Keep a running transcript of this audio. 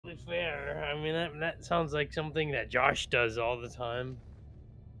fair. I mean, that sounds like something that Josh does all the time.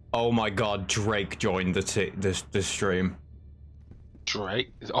 Oh my God, Drake joined the stream.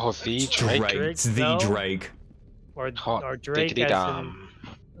 Drake? Oh, the Drake? It's the Drake. Or Drake as in,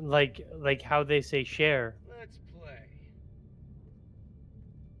 like how they say share. Let's play.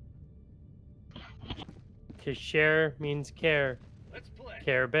 Cause share means care. Let's play.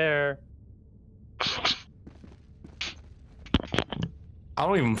 Care Bear. I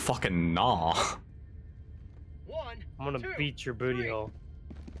don't even fucking know. I'm gonna beat your booty hole.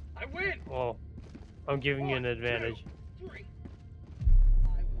 I win. Well, I'm giving you an advantage. 2, 3. I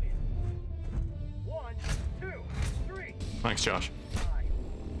win. 1, 2, 3. Thanks, Josh.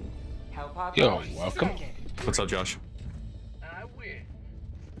 You're welcome. What's up, Josh? I win.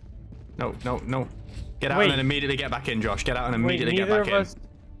 No. Get out and then immediately get back in, Josh. Get out and immediately get back in.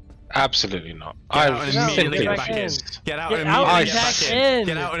 Absolutely not. Get out and immediately get back in. Get out and immediately get back in.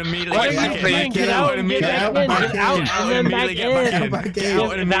 Get out and immediately get back in. Get out and immediately get back in. Get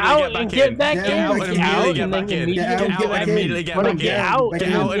out and immediately get back in. Get out and immediately get back in. Get out and immediately get back in. Get out and immediately get back in.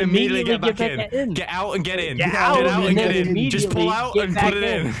 Get out and immediately get back in. Get out and get in. Get out and get in. Just pull out and put it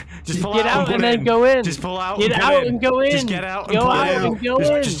in. Just pull out and then go in. Just pull out and get and go in. Just get out and pull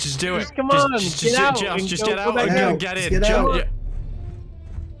it in. Just do it. Come on. Just get out and get in.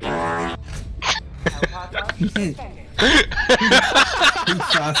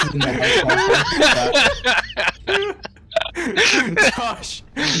 Josh,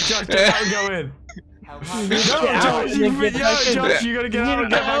 get out and go in. Josh, you gotta get out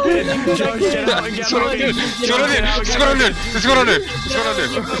and get back in. Josh, get out and get back in. What's going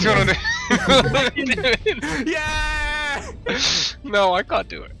on? Yeah! No, I can't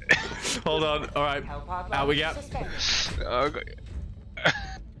do it. Hold on. All right. Out we get. Okay.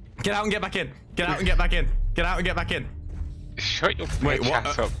 Get out and get back in. Get out and get back in. Get out and get back in. Shut your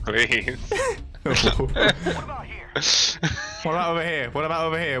ass up, please. What about over here? What about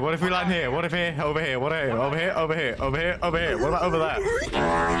over here? What if we land here? What if here? Over here? What here? Over here? Over here? Over here? Over here? What about over there?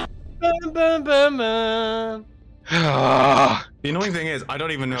 The annoying thing is, I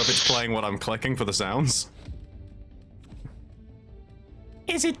don't even know if it's playing what I'm clicking for the sounds.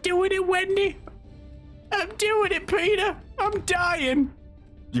 Is it doing it, Wendy? I'm doing it, Peter. I'm dying.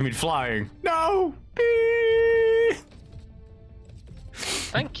 You mean flying? No.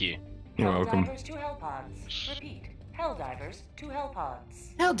 Thank you. You're welcome. Helldivers to Hellpods. Repeat. Helldivers to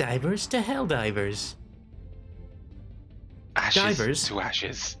Hellpods. Helldivers to Helldivers. Ashes Divers to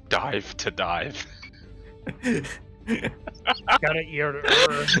ashes. Dive to dive. Got it, ear to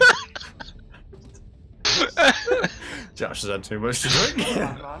Josh has had too much to drink.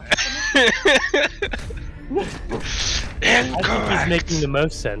 I think he's making the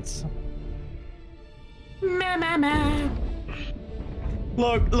most sense.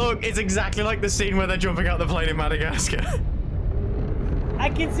 Look, it's exactly like the scene where they're jumping out the plane in Madagascar. I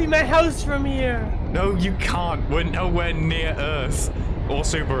can see my house from here. No, you can't. We're nowhere near Earth. Or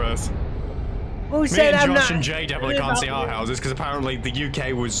Super Earth. Who Me said and I'm Josh not and Jay definitely can't see our houses because apparently the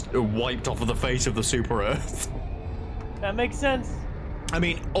UK was wiped off of the face of the Super Earth. That makes sense. I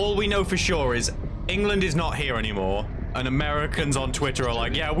mean, all we know for sure is England is not here anymore, and Americans on Twitter are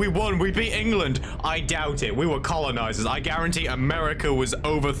like, yeah, we won, we beat England. I doubt it. We were colonizers. I guarantee America was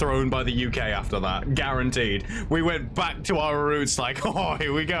overthrown by the UK after that. Guaranteed. We went back to our roots like, oh,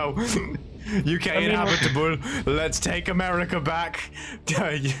 here we go. UK inhabitable. Let's take America back.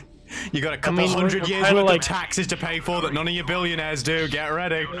 You got a couple hundred years worth of taxes to pay for that none of you billionaires do. Get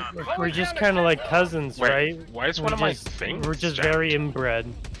ready. We're just kind of like cousins, right? Why is one of my things? We're just very inbred.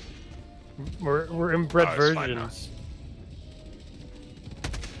 We're inbred versions.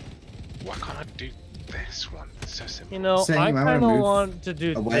 Why can't I do this one? It's so simple. You know, I kind of want to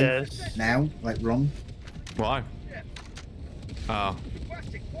do this. Now, like run. Why? Oh.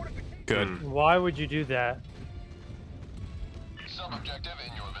 Good. Why would you do that? Sub-objective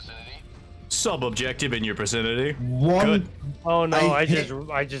in your vicinity. Sub-objective in your vicinity. One. Good. Oh no, I just broke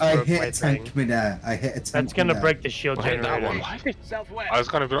my thing. I hit a tank. That's gonna break the shield generator. That one. I was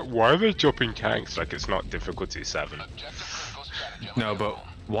gonna be like, why are they dropping tanks? Like it's not difficulty 7. No, but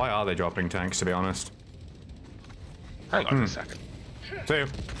why are they dropping tanks, to be honest? Hang on a second. So,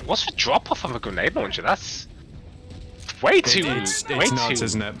 what's the drop off of a grenade launcher? That's way too it's nuts,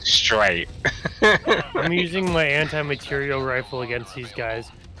 isn't it? Straight. I'm using my anti-material rifle against these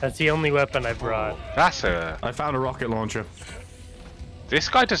guys. That's the only weapon I brought. That's a... I found a rocket launcher. This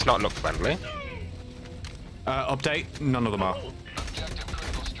guy does not look friendly. Update, none of them are.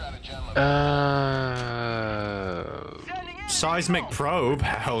 Seismic probe?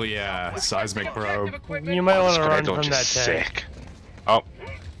 Hell yeah, seismic probe. You might want to run from that tank. Oh.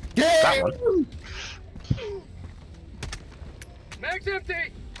 that one. Mag's empty.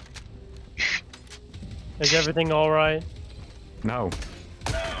 Is everything all right? No.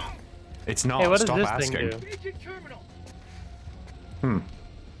 It's not. Hey, what does Stop this asking. thing do? Agent terminal.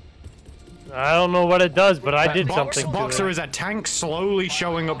 I don't know what it does, but I did something to Boxer it. is a tank slowly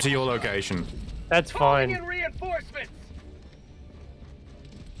showing up to your location. That's Calling fine. in reinforcements.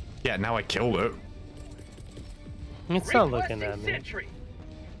 Yeah, now I killed it. It's not looking at Requesting me. sentry.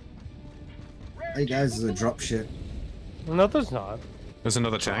 Hey guys, there's a drop ship. No, there's not. There's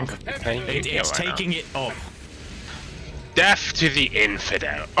another tank. It's taking it up. Death to the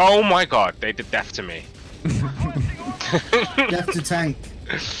infidel. Oh my god, they did death to me. Death to tank.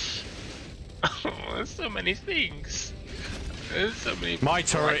 Oh, there's so many things. There's so many. My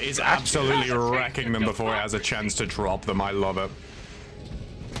turret is absolutely wrecking them before it has a chance to drop them. I love it.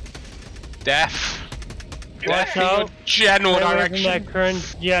 Death. Watch Death in your out. general Stay away from direction. that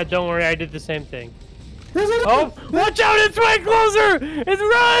current. Yeah, don't worry, I did the same thing. Oh, watch out! It's way closer! It's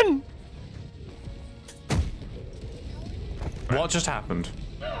run! What just happened?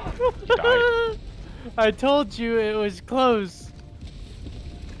 Died. I told you it was close.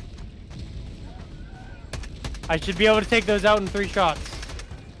 I should be able to take those out in 3 shots.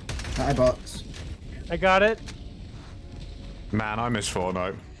 Hi, box. I got it. Man, I miss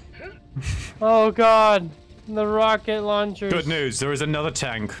Fortnite. Oh god, the rocket launchers. Good news, there is another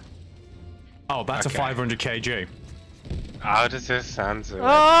tank. Oh, that's Okay. a 500 kg. How does this sound?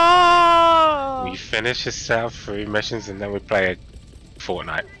 Oh! We finish this set of 3 missions and then we play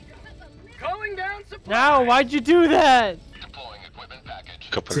Fortnite. Calling down supplies. Now, why'd you do that?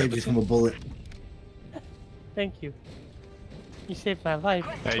 Couple Saved you of from a bullet. Thank you. You saved my life.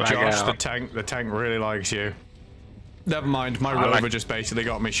 Hey Drag Josh, out. the tank really likes you. Never mind, my I rover like- just basically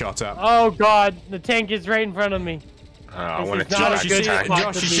got me shot at. Oh god, the tank is right in front of me. I This want is to not a Josh, you good see that? spot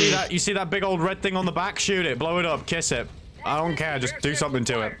Josh, to you see be. that? You see that big old red thing on the back? Shoot it, blow it up, kiss it. I don't care, just do something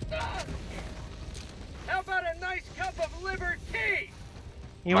to it. How about a nice cup of liver tea?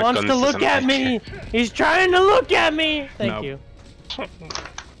 He My wants to guns look doesn't at like me. it. He's trying to look at me. Thank Nope. you.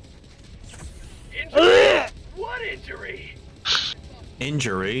 Injury? What injury?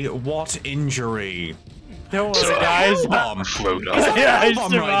 Injury? What injury? Don't worry, guys. Bomb. Float Yeah, up. I Hell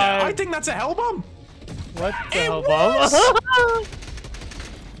bomb right now. I survived. think that's a hell bomb. What the It hell, was. bomb?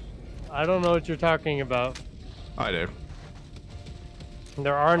 I don't know what you're talking about. I do.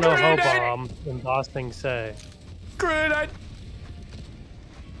 There are no hoe Grenade! bombs in Boston say. Grenade.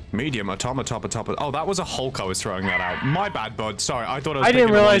 Medium automatop. Oh, that was a Hulk I was throwing that out. My bad, bud. Sorry, I thought I was I didn't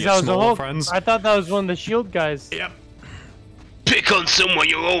picking on one of realize your that was a smaller Hulk. friends. I thought that was one of the shield guys. Yep. Pick on someone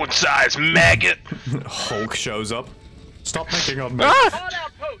your own size, maggot. Hulk shows up. Stop picking on me. Ah! On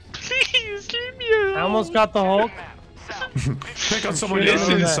outpost. Please leave me alone. I almost got the Hulk. Pick on someone This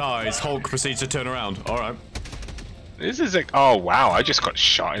your own is- size. Hulk proceeds to turn around. All right. This is like, oh wow, I just got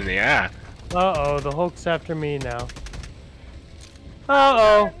shot in the air. Uh-oh, the Hulk's after me now.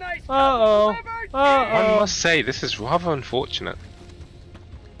 Uh-oh. Nice cup Uh-oh. of liver tea. I Uh-oh. must say, this is rather unfortunate.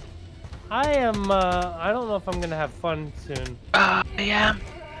 I am, I don't know if I'm gonna have fun soon. I am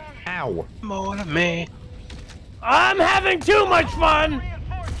Ow. more of me. I'm having too much fun!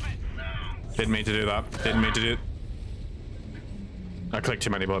 Didn't mean to do that. Didn't mean to do it. I clicked too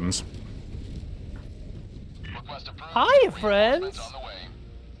many buttons. Hi, friends!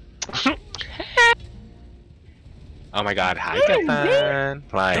 Oh my god, hi, Yeah, Captain.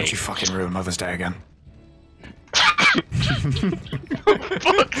 Like, Don't you fucking ruin Mother's Day again.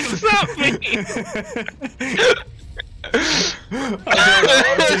 what does that mean?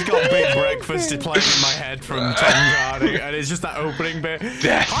 I've just got Big Breakfast playing in my head from Tom Hardy, and it's just that opening bit.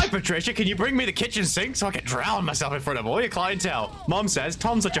 Death. Hi, Patricia, can you bring me the kitchen sink so I can drown myself in front of all your clientele? Mom says,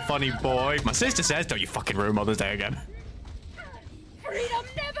 Tom's such a funny boy. My sister says, don't you fucking ruin Mother's Day again. Freedom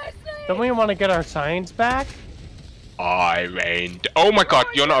never sleeps! Don't we want to get our science back? I reigned. Oh my god,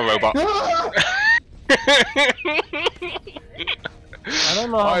 you're not a robot. I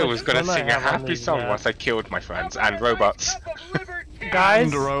don't know how I much was gonna fun I sing a have on happy these song maps. once I killed my friends How about and a nice robots. cup of liver tea? Guys,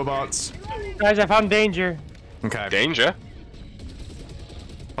 And robots. guys, I found danger. Okay, Danger.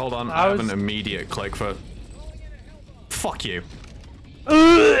 hold on. I I have was- an immediate click for... Fuck you.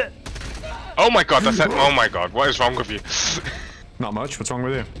 Ugh! Oh my god, that's it. Oh my god, what is wrong with you? Not much. What's wrong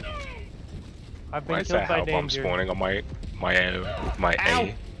with you? I've Why been is there killed by hell bomb danger. spawning on my Ow.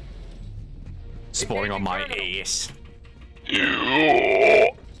 A? Spawning on my ass. Ew.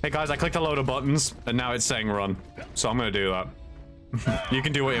 Hey guys, I clicked a load of buttons, and now it's saying run. So I'm gonna do that. You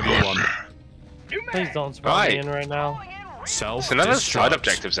can do whatever you want. New Please mag. don't spawn me Right. in right now. Self. So another side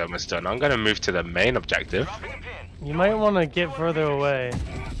objective's almost done. I'm gonna move to the main objective. You might want to get further away.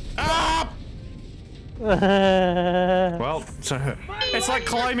 Ah! Well, so it's like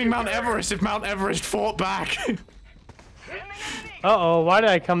climbing Mount Everest if Mount Everest fought back. Uh-oh, why did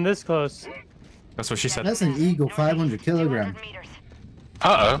I come this close? That's what she said. That's an Eagle 500 kilogram.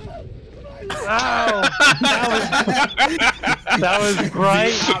 Uh-oh. Ow! That was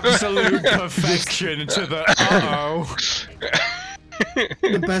bright. Absolute perfection to the uh-oh.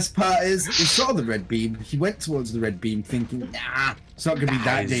 The best part is, he saw the red beam. He went towards the red beam thinking, nah, it's not going to be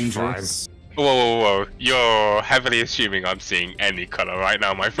that dangerous. Whoa, whoa, whoa. You're heavily assuming I'm seeing any color right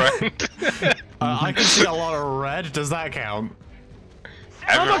now, my friend. I can see a lot of red. Does that count?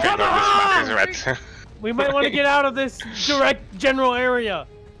 Everything on this map is red. We might want to get out of this direct general area.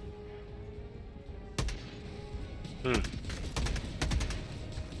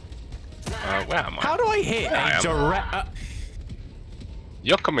 Where am I? How do I hit a direct...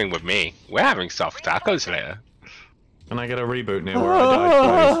 You're coming with me. We're having soft tacos later. Can I get a reboot near where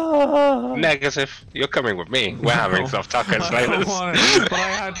I died, Negative. You're coming with me. We're having soft tacos later.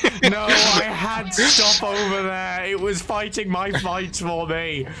 But I had stuff over there. It was fighting my fights for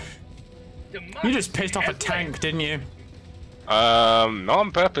me. You just pissed off a tank, didn't you? Not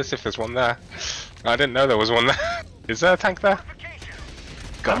on purpose if there's one there. I didn't know there was one there. Is there a tank there?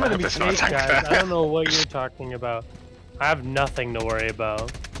 God, I'm I gonna hope be there's not a safe, tank guys. there. I don't know what you're talking about. I have nothing to worry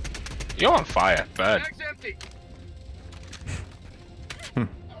about. You're on fire, bird. Bag's empty.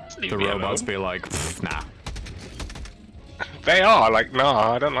 The robots be like, nah. They are like, no,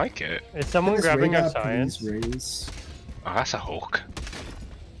 I don't like it. Is someone This grabbing our radar, science? please raise. Oh, that's a hawk.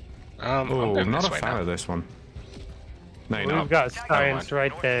 I'm Oh, going not this a way fan now. of this one. No, you're We've not. got science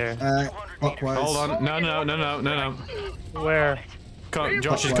right there. Clockwise. Hold on. No. Where?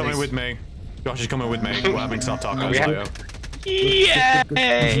 Josh is coming with me. Josh is coming with me. We're having soft tacos Yeah. later.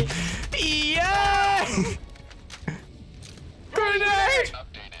 Yay! Yeah! Grenade!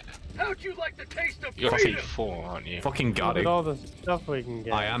 How'd you like the taste of You're freedom? T4, aren't you? Fucking Look got at it. all the stuff we can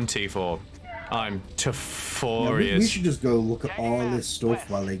get. I am T4. I'm No, we T-furious. should just go look at all this stuff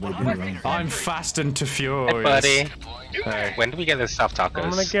while they go do their own thing. I'm fast and Hey, T-furious. buddy. Hey. When do we get the soft tacos?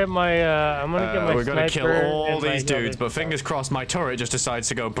 I'm gonna get my We're gonna kill sniper all and my these dudes, other but fingers crossed my turret just decides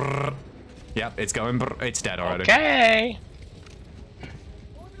to go brrr. Yep, it's going brrr. It's dead already. Okay.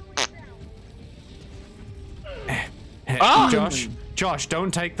 Josh,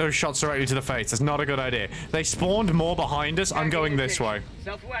 don't take those shots directly to the face. That's not a good idea. They spawned more behind us. I'm going this way.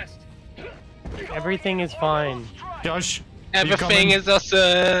 Southwest. Everything is fine. Josh, Everything is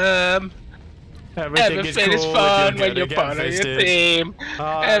awesome. Everything is cool. fun You're when you're gonna get part of your fisted. team.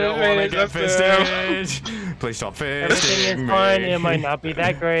 I don't Everything wanna is get awesome. fisted. Please stop fisting Everything is me. fine. It might not be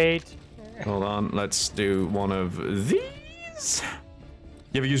that great. Hold on, let's do one of these.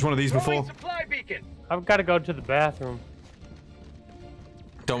 You ever used one of these Throwing before? supply beacon. I've got to go to the bathroom.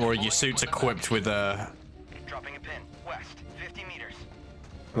 Don't worry, your suit's equipped with Dropping a pin. West. 50 meters.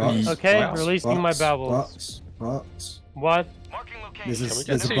 Box, Okay, box, releasing my box, bubbles. Box. What? Marking location.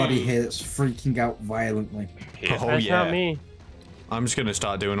 There's a body here that's freaking out violently. Oh That's yeah. not me. I'm just gonna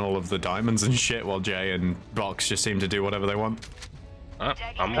start doing all of the diamonds and shit while Jay and Box just seem to do whatever they want. I'm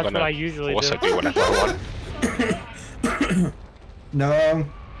That's gonna what I usually also do. do whatever I want. No.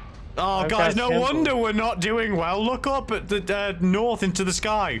 Oh, I've guys, got no simple. wonder we're not doing well. Look up at the north into the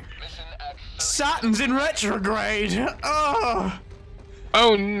sky. Saturn's in retrograde. Oh,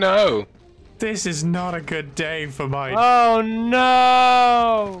 Oh no! this is not a good day for my. Oh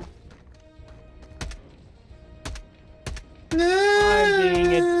no! I'm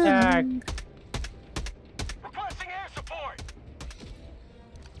being attacked. Requesting air support.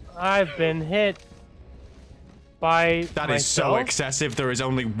 I've been hit by That is so myself. excessive. There is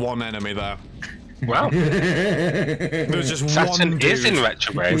only one enemy there. Wow. There's just Saturn one dude. is in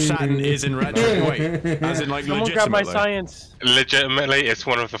retrograde. Saturn is in retrograde. Wait, as in like Someone grab my legitimately. science. Legitimately, it's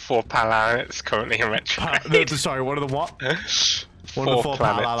one of the 4 planets currently in retrograde. Sorry, what are the what? One of the 4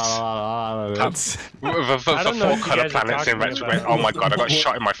 planets. planets. The I don't know 4 what you color guys are planets in talking retrograde. about. Oh my god, I got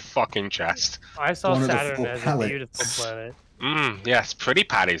shot in my fucking chest. I saw One of the Saturn 4 as a pallets. beautiful planet. Yes, pretty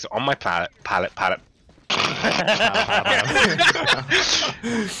patties on my palette.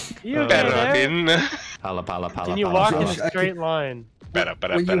 You Better there? in. Pala, pala, pala, Can you pala, walk pala. in a straight line? Better.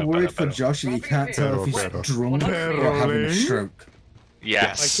 When you're worried for Josh and you can't tell if he's drunk or having a stroke. I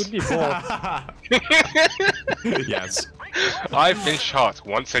Yes. could be both. Yes. I've been shot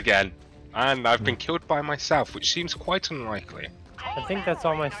once again. And I've been killed by myself, which seems quite unlikely. I think that's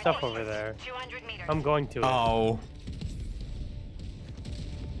all my stuff over there. 200 meters. I'm going to it. Oh.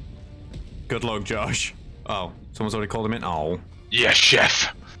 Good luck, Josh. Oh, someone's already called him in. Oh. Yes,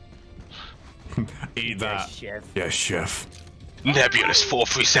 chef. Eat that. Yes, chef. Yes, chef. Nebulous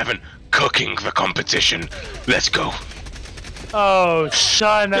 437, cooking the competition. Let's go. Oh,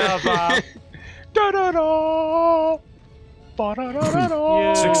 son of a... Da-da-da.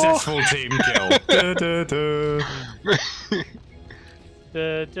 Ba-da-da-da-da. Successful team kill. Da-da-da.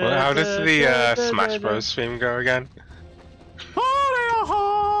 Well, how does the Smash Bros theme go again?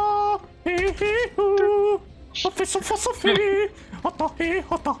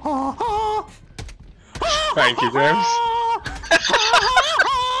 Thank you, James.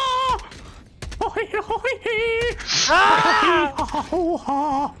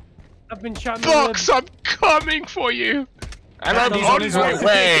 I've been shot in the Box, I'm coming for you! And I'm He's on his my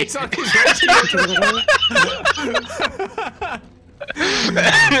way! He's on his way to you.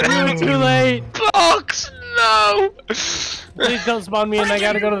 Too late. Box, no! Please don't spawn me in. I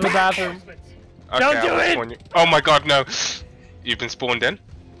gotta go to the bathroom. Okay, Don't do I'll it! spawn you. Oh my god, no! You've been spawned in?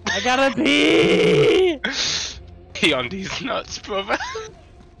 I gotta pee. Pee on these nuts, brother.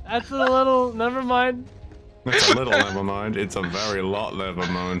 That's a little. Never mind. It's a little never mind. It's a very lot never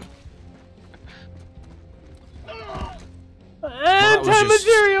mind.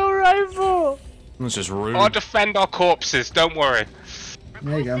 Anti-material rifle. That's just rude. I'll defend our corpses, don't worry.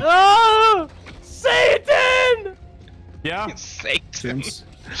 There you go. Oh, Satan! Yeah. It's Satan. James.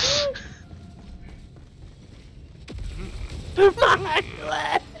 My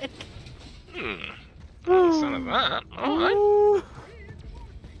leg. Sound of that. Alright.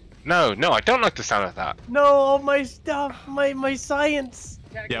 No, I don't like the sound of that. No, all my stuff, my science.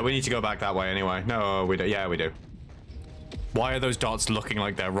 Yeah, we need to go back that way anyway. No, we do. Yeah, we do. Why are those dots looking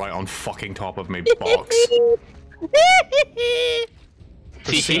like they're right on fucking top of me, Box?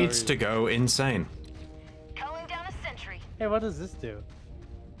 Proceeds to go insane. Calling down a sentry. Hey, what does this do?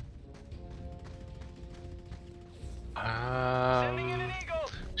 Sending in an eagle.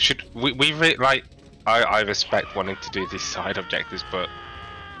 Should we like? I respect wanting to do these side objectives, but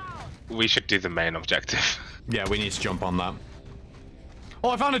we should do the main objective. Yeah, we need to jump on that. Oh,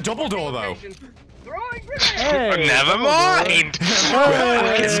 I found a double door though. Throwing grenade. Hey, Never mind.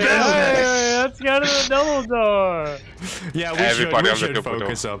 Let's go to the double door. Yeah, Everybody we on the should double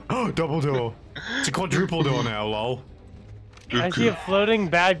focus up. Oh, double door. It's a quadruple door now, lol. I see a floating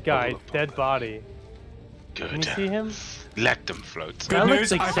bad guy, dead body. Can you Good. see him? Let them float. Good That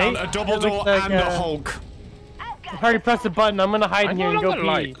news, looks like I found Satan. a double That looks door like, and a Hulk. I've already pressed the button. I'm gonna hide I in here no and go longer pee.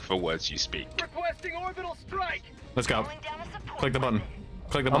 like the words you speak. Requesting orbital strike. Let's go. Calling down a support. Click the button.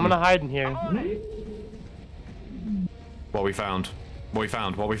 Click the I'm button. gonna hide in here. What we found. What we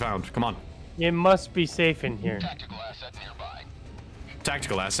found. What we found. Come on. It must be safe in here.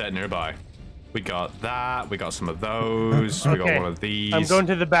 Tactical asset nearby. We got that. We got some of those. We got Okay. one of these. I'm going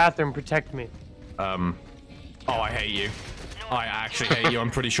to the bathroom. Protect me. Oh, I hate you. I actually hate you.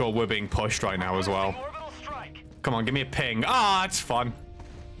 I'm pretty sure we're being pushed right now as well. Orbital strike. Come on, give me a ping. Ah, it's fun.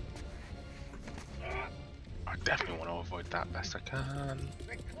 I definitely want to avoid that best I can.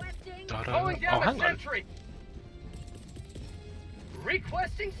 Requesting. Calling down Oh, a hang on. sentry.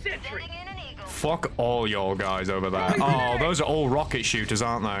 Requesting sentry. Sending in an eagle. Fuck all y'all guys over there. Oh, those are all rocket shooters,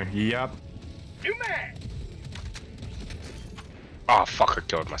 aren't they? Yep. New man. Oh fuck! I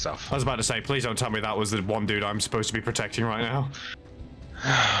killed myself. I was about to say, please don't tell me that was the one dude I'm supposed to be protecting right now.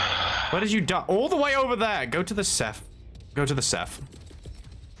 Where did you die? All the way over there. Go to the Ceph. Go to the Ceph.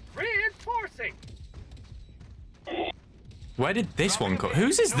 Reinforcing. Where did this one go?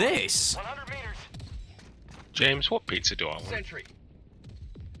 Whose is this? 100 meters. James, what pizza do I want? Sentry.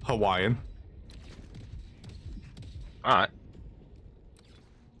 Hawaiian. Alright.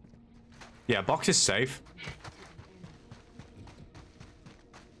 Yeah, box is safe.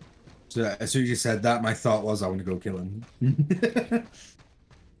 So as soon as you said that, my thought was I want to go kill him.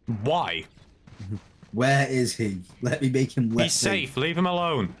 Why? Where is he? Let me make him less He's safe. Leave him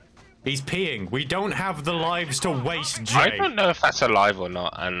alone. He's peeing. We don't have the lives to waste, Jay. I don't know if that's alive or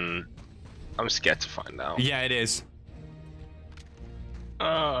not, and I'm scared to find out. Yeah, it is.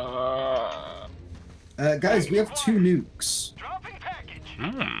 Guys, we have 2 nukes. Dropping package.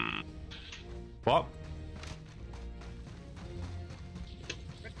 What?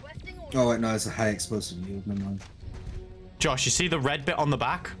 Requesting order. Oh wait, no, it's a high explosive yield. Never mind. Josh, you see the red bit on the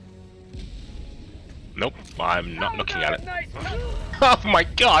back? Nope, I'm not looking at it. Nice. Oh my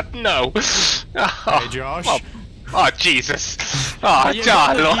god, no! Hey, Josh. Oh Jesus! Oh,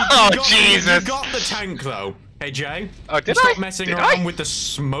 Charlo! Oh Jesus! You got the tank though. Hey, Jay. Oh, did Stop I? messing Did around I? with the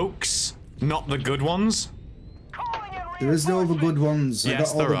smokes, not the good ones. Calling in There is no other good ones. I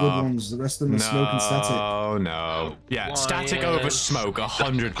Yes, got all the there good are. ones. The rest of them are smoke and static. No, no. Yeah, static over smoke,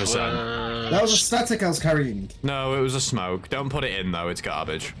 100%. That was a static I was carrying. No, it was a smoke. Don't put it in though. It's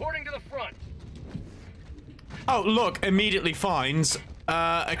garbage. Reporting to the front. Oh, look, immediately finds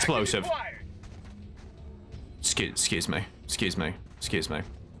explosive. Excuse me. Excusing.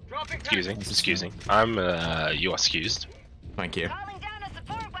 I'm, you are excused. Thank you.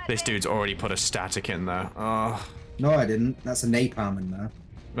 This dude's already put a static in there. Oh. No, I didn't. That's a napalm in there.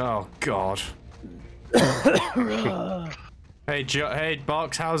 Oh, God. Hey,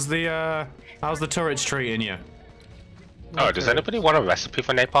 Box, how's the turrets treating you? Oh, does anybody want a recipe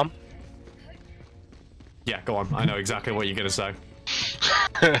for napalm? Yeah, go on. I know exactly what you're gonna say.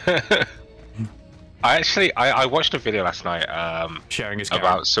 I watched a video last night Sharing his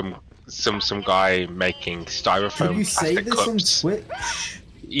about some guy making styrofoam Can you say plastic this cups. on Twitch?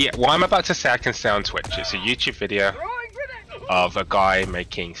 Yeah, what I'm about to say I can say on Twitch. It's a YouTube video of a guy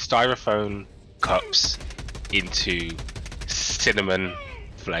making styrofoam cups into cinnamon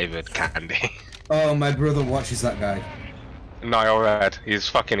flavored candy. Oh, my brother watches that guy. Niall Red, he's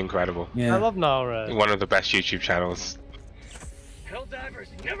fucking incredible. Yeah. I love Niall Red. One of the best YouTube channels. Helldivers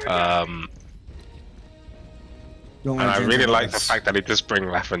never die. Don't And worry, I James, really I'll like the guess. fact that it does bring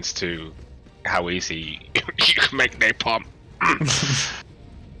reference to how easy you can make napalm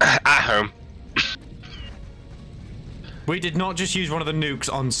at home. We did not just use one of the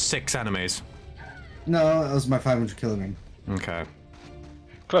nukes on 6 enemies. No, that was my 500 killing. Okay.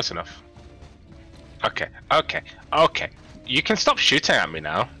 Close enough. Okay. You can stop shooting at me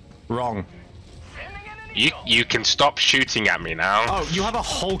now. Wrong. You can stop shooting at me now. Oh, you have a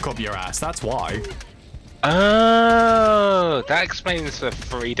Hulk up your ass, that's why. Oh, that explains the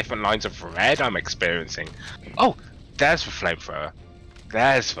 3 different lines of red I'm experiencing. Oh, there's the flamethrower.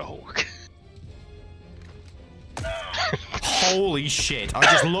 There's the Hulk. Holy shit, I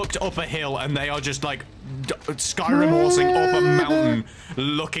just looked up a hill and they are just like Skyrim horsing up a mountain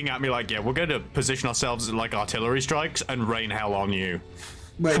looking at me like, yeah, we're gonna position ourselves like artillery strikes and rain hell on you.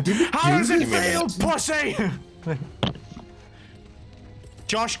 Wait, did we How has it do this? failed, pussy?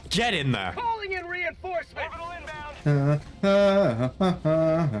 Josh, get in there. Calling in reinforcements.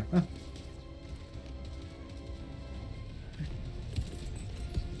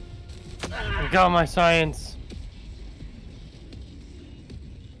 I got my science.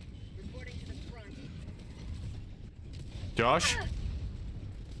 Josh?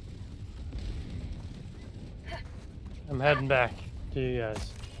 I'm heading back to you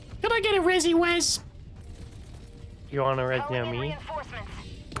guys. Can I get a Resi Wes? Do you want to red Calling down in me? reinforcements.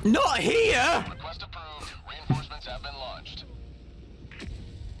 Not here! Request approved. Reinforcements have been launched.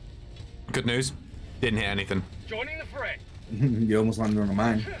 Good news. Didn't hit anything. Joining the fray. You almost landed on a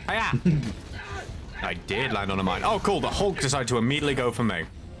mine. Hiya! I did land on a mine. Oh, cool. The Hulk decided to immediately go for me.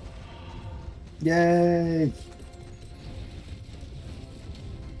 Yay!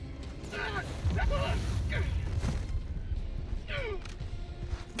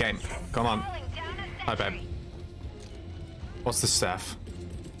 Game. Come on. Calling down a Hi, babe. What's the staff?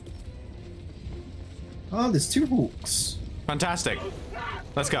 Oh, there's 2 hooks. Fantastic.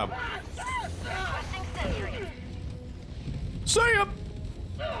 Let's go. requesting sentry. See ya!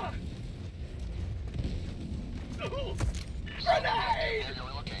 Grenade! Near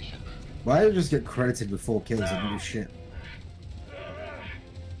your location. Why did I just get credited with 4 kills? I don't do shit.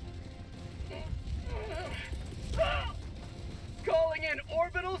 Calling in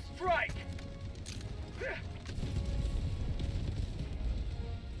orbital strike.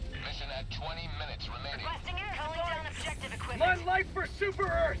 Mission at 20 minutes remaining. Requesting air calling down objective My equipment. life for Super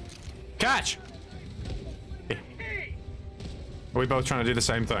Earth. Catch! Hey. Are we both trying to do the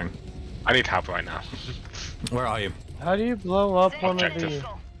same thing? I need help right now. Where are you? How do you blow up one of Objective. these?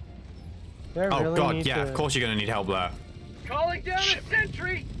 Do I Oh, really God, need yeah. to- Of course you're gonna need help there. Calling down a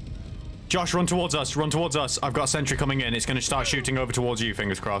sentry. Josh, run towards us. Run towards us. I've got a sentry coming in. It's gonna start shooting over towards you,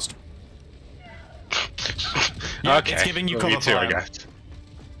 fingers crossed. Yeah, Okay. it's giving you well, cover too, I fire. guess.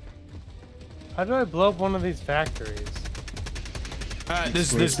 How do I blow up one of these factories?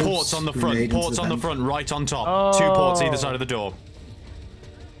 There's Explosives, ports on the front. grenade Ports into on the them. front, right on top. 2 ports either Oh. side of the door.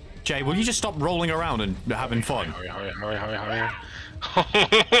 Jay, will you just stop rolling around and having fun? Hurry.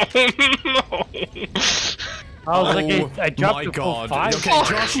 No. I was like, I dropped my the full God. 5. Okay,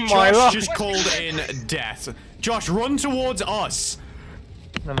 Josh, My Josh life. just called in death. Josh, run towards us.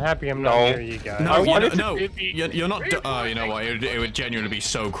 I'm happy I'm not No. near you guys. No, wanted no, to be- you're not. Oh, you know what? It would genuinely be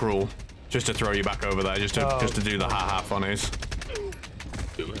so cruel, just to throw you back over there, just to do the ha funnies.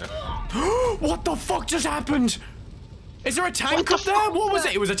 What the fuck just happened? Is there a tank up there? What was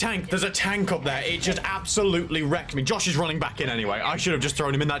it? It was a tank. There's a tank up there. It just absolutely wrecked me. Josh is running back in anyway. I should have just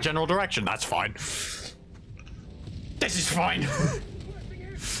thrown him in that general direction. That's fine. This is fine.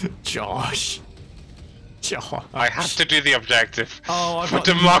 Josh. Josh. I have to do the objective. Oh, I've For got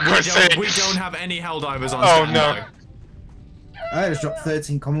democracy. We don't have any Helldivers on Oh standby. no. I just dropped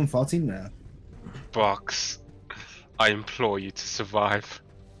 13 common, 14 now. Box. I implore you to survive.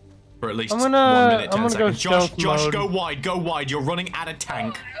 For at least I'm 1 gonna- minute, I'm 10 gonna go seconds. Josh, stealth Josh, mode. go wide, go wide. You're running at a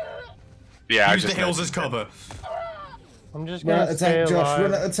tank. Yeah, Use the hills as cover. I'm just Run gonna at the stay tank, Josh. alive.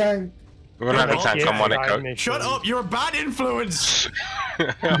 Run at the tank. Run out of Oh, tank, yeah, I'm on it, side coach. mission. Shut up, you're a bad influence.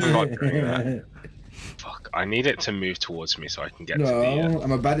 I'm not doing that. Fuck, I need it to move towards me so I can get to the... No,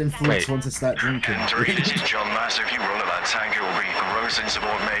 I'm a bad influence Wait. once I start drinking. 3, this is John Mass. If you run at that tank, it will be gross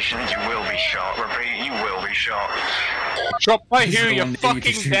insubordination. You will be shot. Repeat, you will be shot. Shot by This is who? the You're one that you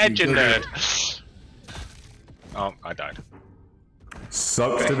fucking shoot dead, you, you good. nerd. Oh, I died.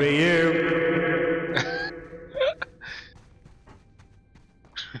 Sucks to be you.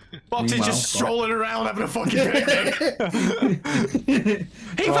 Box is Meanwhile, just strolling around having a fucking picnic.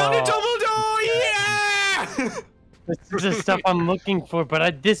 He found a double door, yeah! This is the stuff I'm looking for,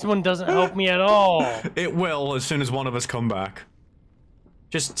 but this one doesn't help me at all. It will as soon as one of us come back.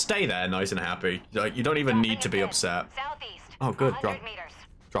 Just stay there, nice and happy. Like, you don't even need to be upset. Southeast. Oh, good. 100 meters.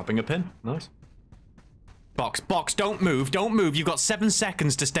 Dropping a pin. Nice. Box, don't move, don't move. You've got 7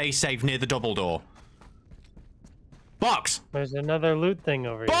 seconds to stay safe near the double door. Box! There's another loot thing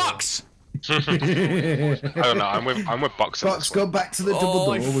over Box! I don't know, I'm with Box on Box, this go one. back to the double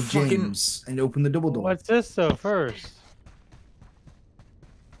Oh, I door with fucking- James and open the double here. door. What's this though first?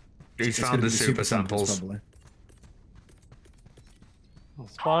 He's It's gonna found be the super samples. probably.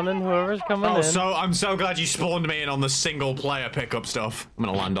 Spawning whoever's coming Oh, in. so I'm so glad you spawned me in on the single player pickup stuff. I'm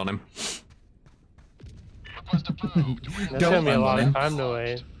gonna land on him. Request approved. That's Don't gonna be a land lot on of him. time to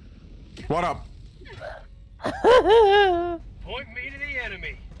wait. What up? Point me to the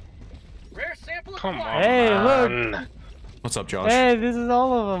enemy. Rare sample Come on, acquired. Hey, man. What's up, Josh? Hey, this is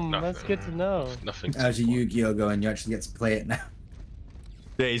all of them. Nothing. That's good to know. Nothing. How's your Yu-Gi-Oh going? You actually get to play it now.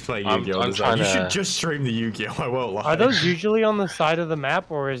 Yeah, he's playing I'm Yu-Gi-Oh! You trying should to- just stream the Yu-Gi-Oh! I won't lie. Are those usually on the side of the map,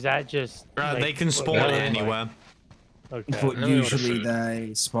 or is that just? like, They can what spawn they it look like? anywhere. Okay. But would've usually said-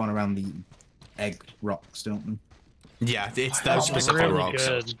 they spawn around the egg rocks, don't they? Yeah, it's That those was specific really rocks.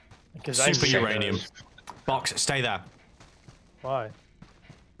 good. Because I Super need uranium. those. Box, stay there. Why?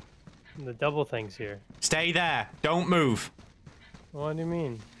 The double things here. Stay there. Don't move. What do you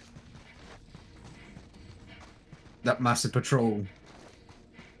mean? That massive patrol.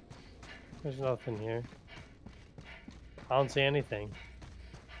 There's nothing here. I don't see anything.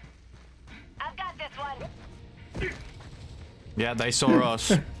 I've got this one. Yeah, they saw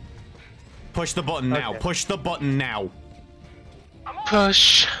us. Push the button now. Okay. Push the button now.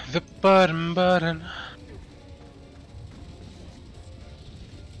 Push the button.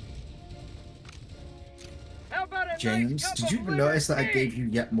 How about a James, nice cup did you of even notice that I liver gave tea? you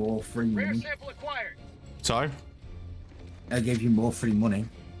yet more free Rare money? sample acquired. Sorry? I gave you more free money.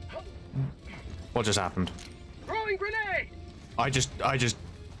 What just happened? Throwing grenade. I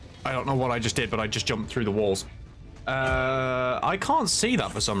don't know what I just did, but I just jumped through the walls. I can't see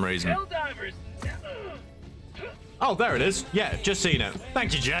that for some reason. Helldivers. Oh, there it is. Yeah, just seen it.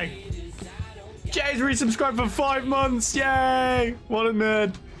 Thank you, Jay. Jay's resubscribed for 5 months. Yay! What a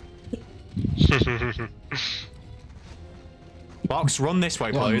nerd. Box, run this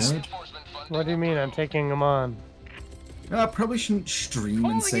way, What a please. nerd. What do you mean? I'm taking them on. I probably shouldn't stream and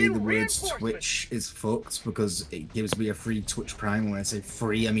Calling say in the words reinforcements. Twitch is fucked because it gives me a free Twitch Prime. When I say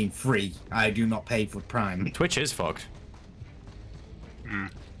free, I mean free. I do not pay for Prime. Twitch is fucked.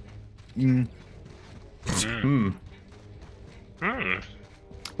 Mm.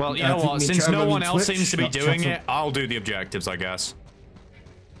 Well, you I know think what? me Since try no running one else Twitch, seems to be not doing chat it, I'll do the objectives, I guess.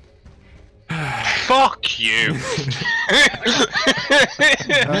 Fuck you.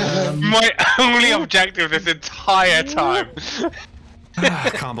 My only objective this entire time. I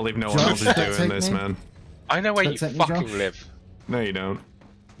can't believe no one Josh, else is that doing take this, me? man. I know where you Take me, fucking Josh. live. No, you don't.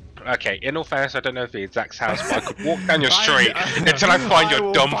 Okay, in all fairness, I don't know the exact house, but I could walk down your street until I find your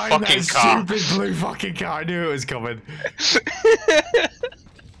will dumb find fucking that car. Stupid blue fucking car. I knew it was coming.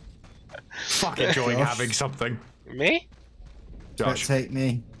 Fuck enjoying Josh. having something. Me? Josh. Take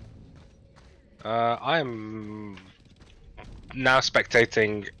me. I'm now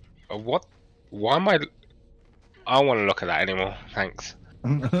spectating. What? Why am I? I don't want to look at that anymore. Thanks.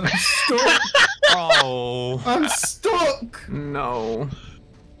 I'm stuck. Oh. I'm stuck. No.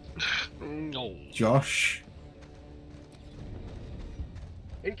 No. Josh.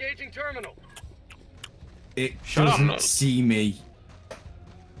 Engaging terminal. It Shut up. doesn't see me.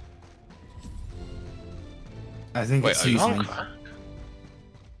 I think Wait, it are you sees me. on?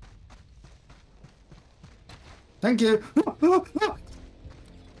 Thank you.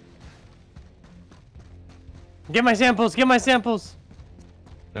 Get my samples. Get my samples.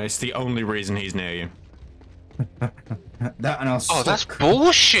 It's the only reason he's near you. That and I'll Oh, that's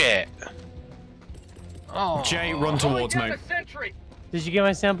bullshit. Oh. Jay, run towards me. Did you get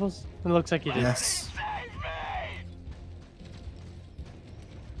my samples? It looks like you did. Yes.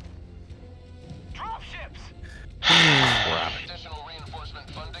 Crap. Additional reinforcement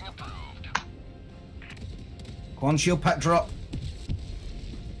funding approved. Go on, shield pack drop.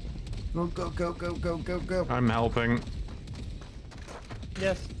 Go, go, go, go, go, go, go. I'm helping.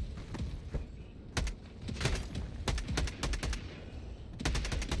 Yes.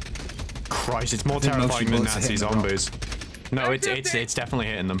 Christ, it's more I think most terrifying than bullets are nasty hitting the rock. zombies. No, it's definitely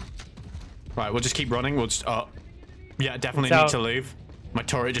hitting them. Right, we'll just keep running. We'll just yeah, definitely It's need out. to leave. My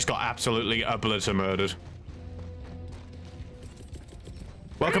turret just got absolutely obliterated.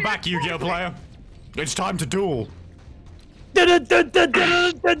 Welcome back, Yu-Gi-Oh player. It's time to duel.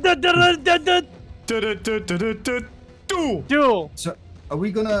 Duel. Duel. So, are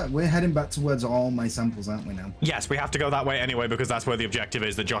we gonna? We're heading back towards all my samples, aren't we now? Yes, we have to go that way anyway because that's where the objective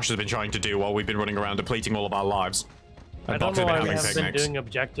is that Josh has been trying to do while we've been running around depleting all of our lives. I And don't Box know have why been we having haven't been picnics. doing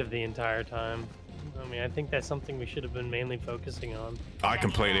objective the entire time. I mean, I think that's something we should have been mainly focusing on. I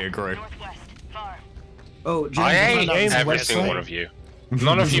completely agree. Oh, James, I hate James, every website. single one of you.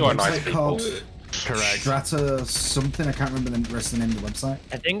 None of you are nice website people. called Correct. Strata something. I can't remember the rest of the name of the website.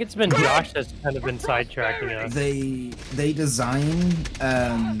 I think it's been Josh that's kind of been sidetracking us. They design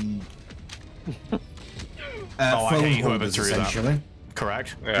Oh, I phone hate whoever holders threw that. essentially.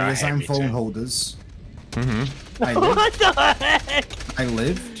 Correct. They Yeah, I hate design me phone too. holders. Mm-hmm. I lived. What the heck? I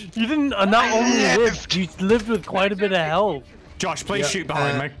lived. You didn't not only lived, you lived with quite a bit of health. Josh, please Yeah, shoot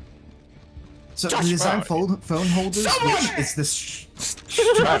behind me. So Josh, they design right. phone holders, which is this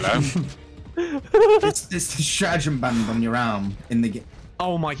stratagem. it's the stratagem band on your arm in the game.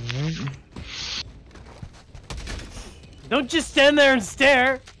 Oh my. Don't just stand there and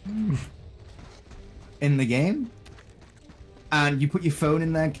stare. In the game, and you put your phone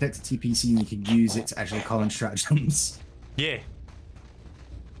in there, connect to TPC, and you can use it to actually call in stratagems. Yeah.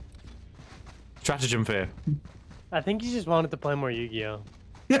 Stratagem fear. I think you just wanted to play more Yu-Gi-Oh.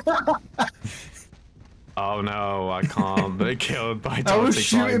 Oh no, I can't be killed by I was Toxic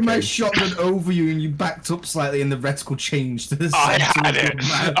shooting my Viking. shotgun over you, and you backed up slightly, and the reticle changed to the I center had of it. your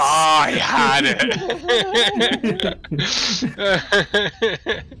mouse. I had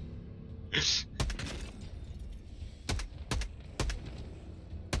it.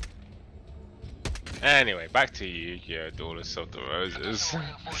 Anyway, back to Yu-Gi-Oh! Duelist of the Roses.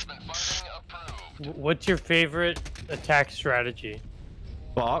 Reinforcement funding approved. What's your favorite attack strategy?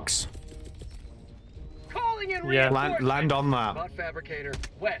 Box. Calling in Yeah. reinforcements. Land on that. Bot fabricator,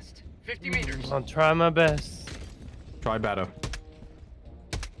 west, 50 meters. I'll try my best. Try better.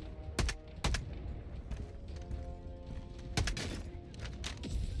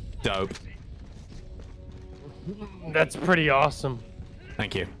 Dope. That's pretty awesome.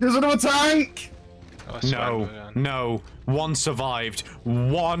 Thank you. There's another tank. No, no. One survived.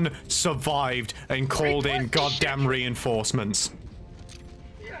 One survived and called in goddamn reinforcements.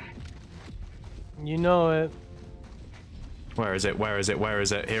 You know it. Where is it? Where is it? Where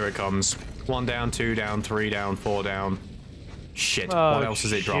is it? Here it comes. 1 down, 2 down, 3 down, 4 down. Shit. Oh, what else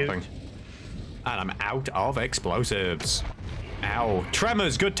is it shoot. dropping? And I'm out of explosives. Ow.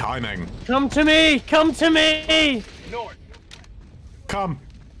 Tremors, good timing. Come to me! Come to me! North. Come.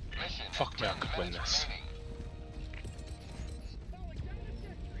 Fuck me, I could win this.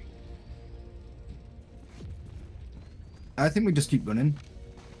 I think we just keep running.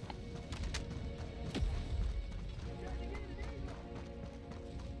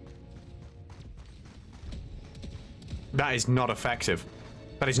 That is not effective.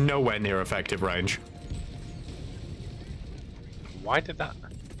 That is nowhere near effective range. Why did that?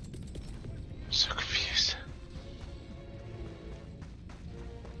 I'm so confused.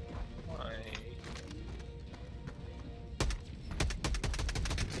 Why?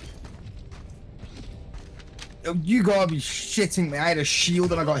 Oh, you gotta be shitting me. I had a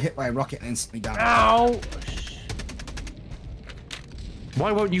shield and I got hit by a rocket and instantly died. Ow!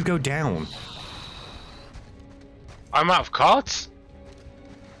 Why won't you go down? I'm out of cards?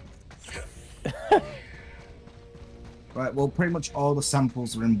 Right, well, pretty much all the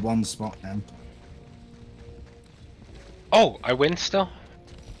samples are in one spot then. Oh, I win still?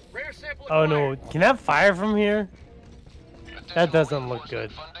 Rare sample Oh acquired. no, can that fire from here? That doesn't look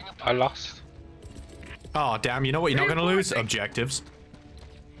good. I lost. Oh, damn. You know what you're not going to lose? Objectives.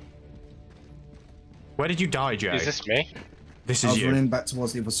 Where did you die, Jay? Is this me? This I is was you. running back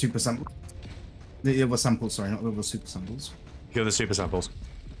towards the other super sample. The other samples, sorry, not the other super samples. You're the super samples.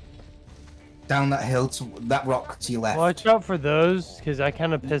 down that hill to that rock to your left. Watch out for those, because I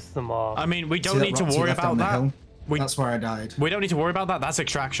kind of pissed them off. I mean, we See don't that need to rock your worry left about down the that. hill? We, That's where I died. we don't need to worry about that. That's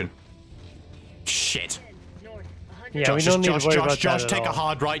extraction. Shit. Yeah, Josh, we don't need Josh, to worry Josh, about Josh, that take at a all.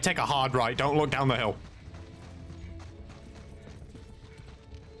 hard right. Take a hard right. Don't look down the hill.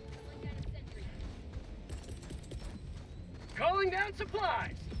 Calling down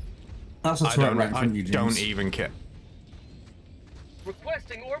supplies. That's a I turret don't, right in front of you, don't James. even care.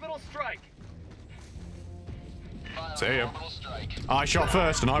 Requesting orbital strike. See ya. I shot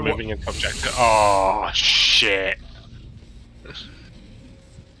first, and I Moving into objective. Oh shit!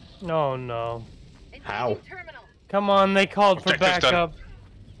 Oh no. How? Come on, they called for Objective's done. backup.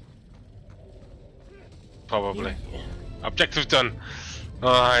 Probably. Objective's done.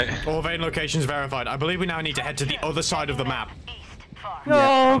 Alright. All vein locations verified. I believe we now need to head to the other side of the map.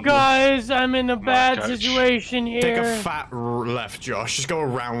 No, guys, I'm in a bad coach. situation here. Take a fat left, Josh. Just go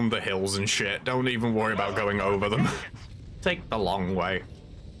around the hills and shit. Don't even worry about going over them. Take the long way.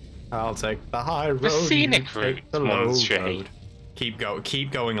 I'll take the high road. The scenic you route. take the low One's straight. road.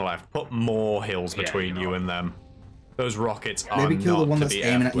 Keep going left. Put more hills between you and them. Those rockets are Maybe kill the not one to that's be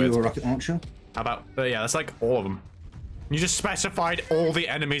aiming effed at you with with. a rocket launcher. How about? Yeah, that's like all of them. You just specified all the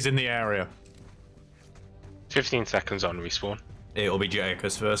enemies in the area. 15 seconds on respawn. It'll be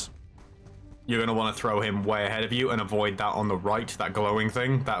Jacobs first. You're gonna want to throw him way ahead of you and avoid that on the right, that glowing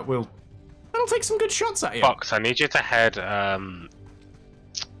thing. That'll take some good shots at you. Fox, I need you to head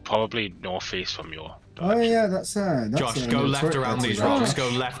probably northeast from your Oh yeah, that's Josh, go left around these rocks. Go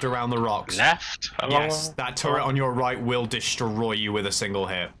left around the rocks. left. Yes, that turret on your right will destroy you with a single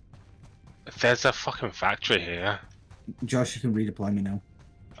hit. There's a fucking factory here. Josh, you can redeploy me now.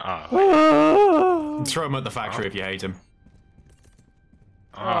 Oh, Throw him at the factory if you hate him.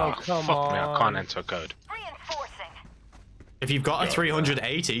 Oh, come fuck me! I can't on. enter a code. If you've got a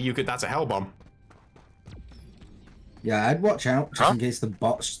 380, you could. That's a hell bomb. Yeah, I'd watch out just in case the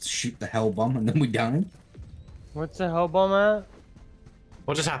bots shoot the hell bomb and then we die. What's the hell bomb at?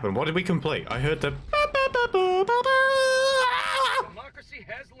 What just happened? What did we complete? I heard the. Democracy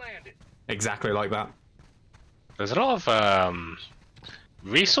has landed. Exactly like that. There's a lot of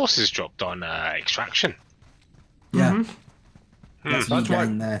resources dropped on extraction. Yeah. That's That's me why-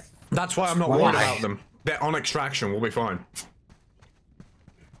 down there. That's why I'm not Why? worried about them. They're on extraction. We'll be fine.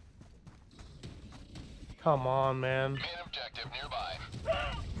 Come on, man. Main objective nearby.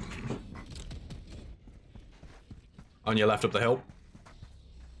 On your left up the hill.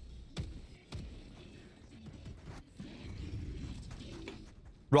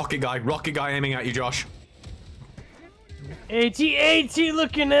 Rocket guy aiming at you, Josh. AT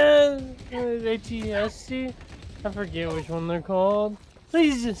looking at ATSC. I forget which one they're called.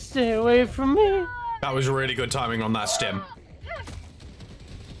 Please just stay away from me. That was really good timing on that stim.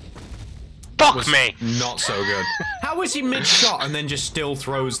 Fuck me! Not so good. How was he mid-shot and then just still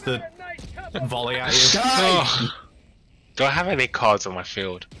throws the volley at you? Oh. Do I have any cards on my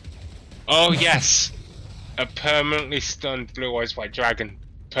field? Oh yes! A permanently stunned blue eyes white dragon.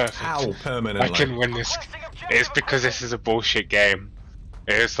 Perfect. How permanently? I can win this. It's because this is a bullshit game.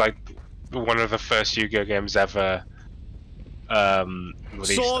 It's like one of the first Yu-Gi-Oh games ever.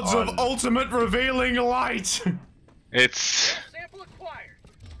 Released Swords on... of ultimate revealing light! It's Sample acquired.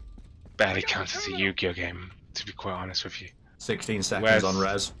 barely counts as a Yu-Gi-Oh game, to be quite honest with you. 16 seconds Where's- on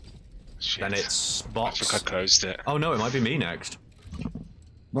res. Shit. Then it's I Box. think I closed it. Oh no, it might be me next.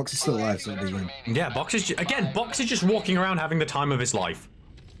 Box is still alive, so it'll be good. Yeah, Box is Box is just walking around having the time of his life.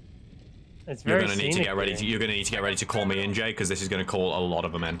 It's You're very gonna need to scenic get ready. here. You're gonna need to get ready to call me in, Jay, because this is gonna call a lot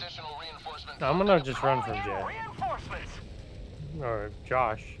of them in. Additional reinforcement. I'm gonna just run from Jay. Or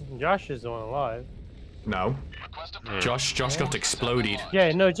Josh. Josh is the one alive. No, Request approved. Josh got exploded.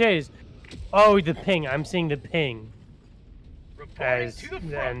 Yeah, no, Jay's. Oh, the ping. I'm seeing the ping Reporting as to the the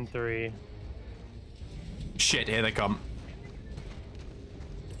front. N3. Shit, here they come.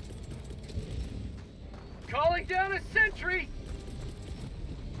 Calling down a sentry.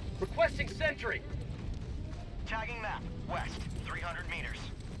 Requesting sentry. Tagging map, west, 300 meters.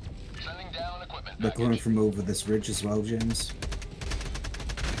 Sending down equipment. They're coming from over this ridge as well, James.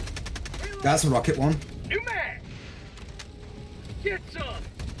 That's a rocket one. New mag. Get some.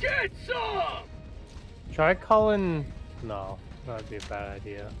 Get some. Try calling. No, that'd be a bad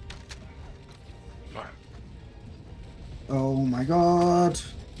idea. Oh my god.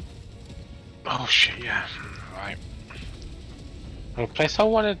 Oh shit, yeah. Right. The place I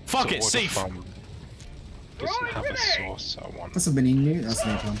wanted Fuck to it, order safe. from doesn't have a source I want. That's a mini new. That's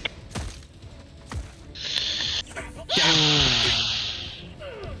no plan.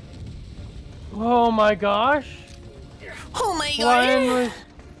 Oh my gosh. Oh my Ryan was.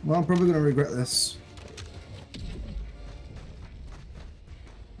 Well, I'm probably gonna regret this.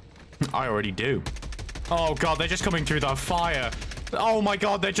 I already do. Oh god, they're just coming through the fire. Oh my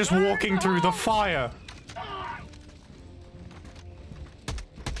god, they're just walking through the fire.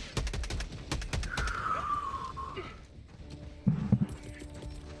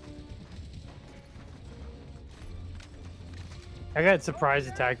 I got surprise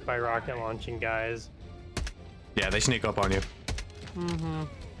attacked by rocket launching guys. Yeah, they sneak up on you. Mm-hmm.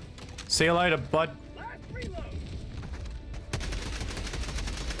 See you later, bud.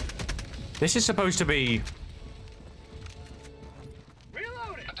 This is supposed to be...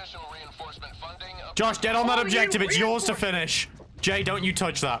 Additional reinforcement funding. Josh, get on that objective. It's yours to finish. Jay, don't you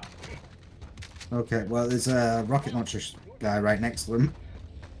touch that. Okay, well, there's a rocket launcher guy right next to him.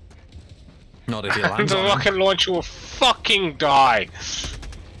 Not if he lands The on him. rocket launcher will fucking die.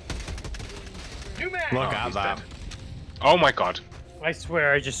 Look at that. Oh my god. I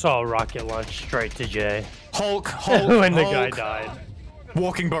swear I just saw a rocket launch straight to Jay. Hulk, when the Hulk. guy died.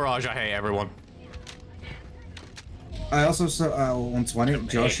 Walking barrage, I hate everyone. I also saw 120.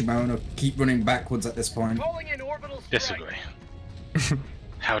 Josh, you might want to keep running backwards at this point. Calling in orbital strike. Disagree.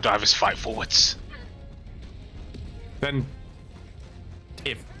 Helldivers fight forwards. Then...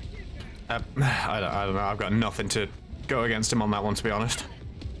 If... I don't know, I've got nothing to go against him on that one, to be honest.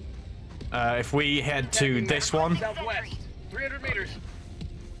 If we head to this one... Southwest, 300 meters.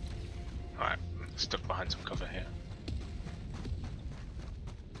 Alright, stuck behind some cover here.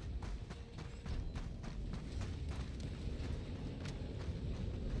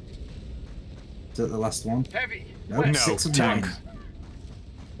 Is that the last one? Heavy. Nope, No, 6 of tank. 9.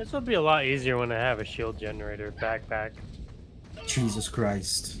 This will be a lot easier when I have a shield generator backpack. Jesus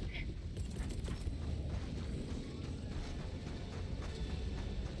Christ.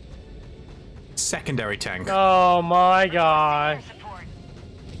 Secondary tank. Oh my gosh.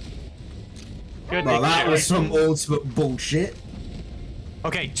 Good Well, that nick. was some ultimate bullshit.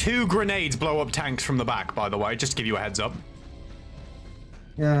 Okay, 2 grenades blow up tanks from the back, by the way, just to give you a heads up.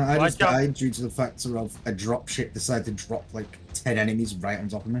 Yeah, I just Watch out. died due to the factor of a dropship decided to drop like 10 enemies right on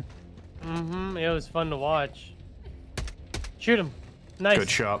top of me. Mm-hmm. It was fun to watch. Shoot him. Nice. Good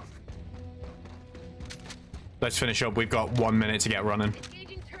shot. Let's finish up. We've got 1 minute to get running.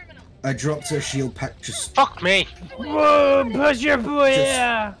 I dropped a shield pack just. Fuck me! Whoa, push your boy,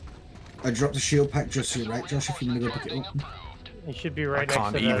 yeah! I dropped a shield pack just to your right, Josh, if you want to go pick it up. He should be right I next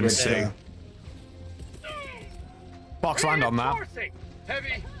can't to even the see. thing. Box land on that. Reinforcing.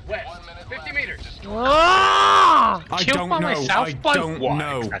 Heavy west, 50 meters. Ah! I Killed don't by know. myself? I By don't what,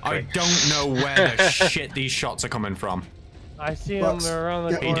 know. exactly? I don't know where the shit these shots are coming from. I see him Box. around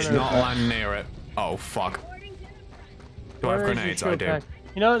the Yeah, He corner. did not land near it. Oh fuck. Do I have Where is your grenades? I shield do. pack?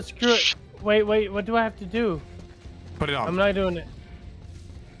 You know what? Screw it. Wait, what do I have to do? Put it on. I'm not doing it.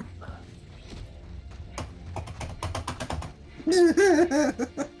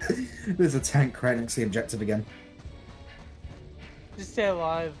 There's a tank right next to the objective again. Just stay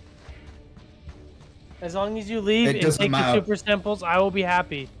alive. As long as you leave It and doesn't take the matter. super samples, I will be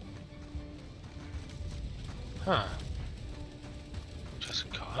happy. Huh. Just a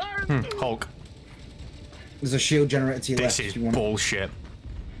card. Hulk. There's a shield generator to your This left is if you want. bullshit.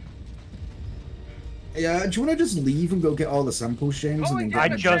 Yeah, do you want to just leave and go get all the samples, James? And then get I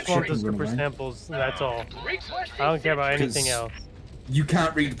in the just ship want the and run super away? samples. That's all. Requesting I don't care about anything Because- else. You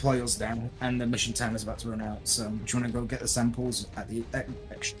can't redeploy us down, and the mission time is about to run out. So, do you want to go get the samples at the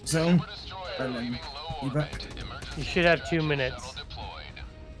extra zone? And then you back? You should have 2 minutes.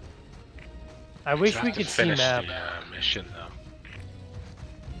 I wish Have we to could see finish map. the mission though.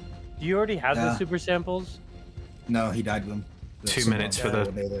 Do you already have the Yeah. super samples? No, he died with them. 2 minutes for the-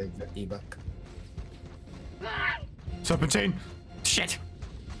 evac. Serpentine. Shit.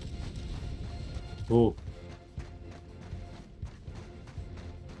 Oh,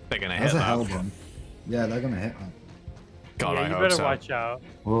 They're gonna hit that's a that. hell bomb. Yeah, they're gonna hit that. God, yeah, I you hope better so. watch out.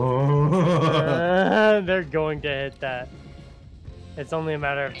 Oh. They're going to hit that. It's only a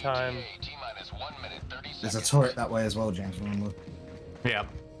matter of time. T-minus 1 minute 30 seconds. There's a turret that way as well, James. Remember? Yeah.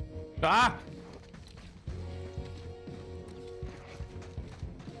 Ah!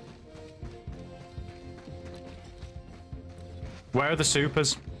 Where are the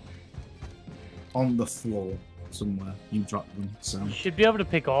supers? On the floor somewhere. You dropped them, so. You should be able to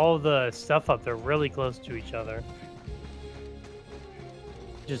pick all the stuff up. They're really close to each other.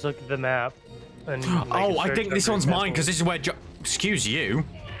 Just look at the map. And make a Oh, I search think this under one's mine samples. because this is where. Excuse you.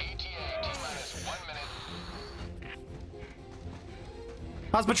 T-minus 1 minute.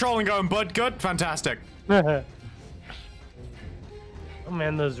 How's patrolling going, bud? Good? Fantastic. Oh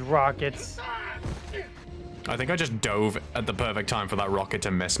man, those rockets. I think I just dove at the perfect time for that rocket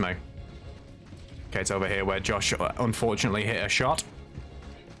to miss me. Okay, it's over here where Josh unfortunately hit a shot.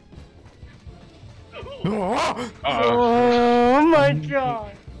 Oh my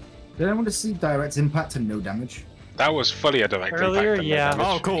god! Did I want to see direct impact and no damage? That was fully a direct Earlier, impact. yeah.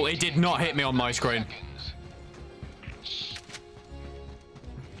 Oh, cool. It did not hit me on my screen.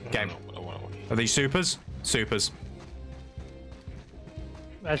 Okay. Are these supers? Supers.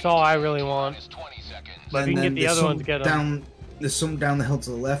 That's all I really want. But if you can get the other ones, get them. There's some down the hill to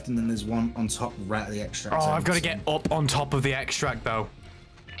the left, and then there's one on top right of the extract. Oh, I've got to get up on top of the extract, though.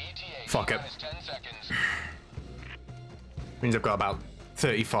 Fuck it. Means I've got about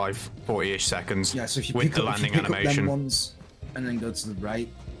 35, 40-ish seconds yeah, so if you with pick the up, landing if you pick animation. Up them ones, and then go to the right,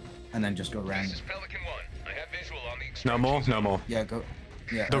 and then just go around. This is Pelican 1. I have visual on the No more, no more. Yeah, go.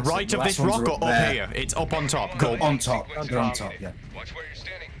 Yeah. The right of this rock or up here? It's up on top. Cool. On top. They're on top, yeah. Watch where you're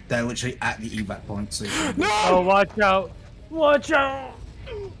standing. They're literally at the evac point, so No! Oh, watch out! Watch out!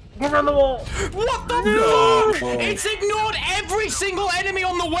 Get on the wall! What the fuck? It's ignored every single enemy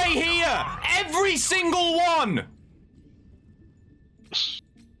on the way here! Every single one!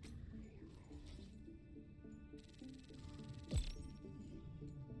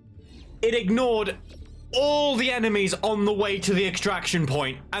 It ignored all the enemies on the way to the extraction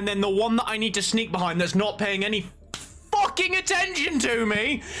point, and then the one that I need to sneak behind that's not paying any fucking attention to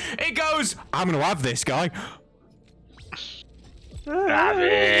me, it goes, I'm gonna have this guy. Damn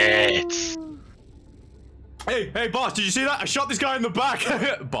it! Hey, boss, did you see that? I shot this guy in the back.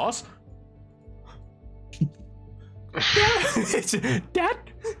 Boss? Dad?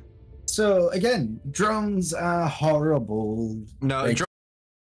 So again, drones are horrible. No,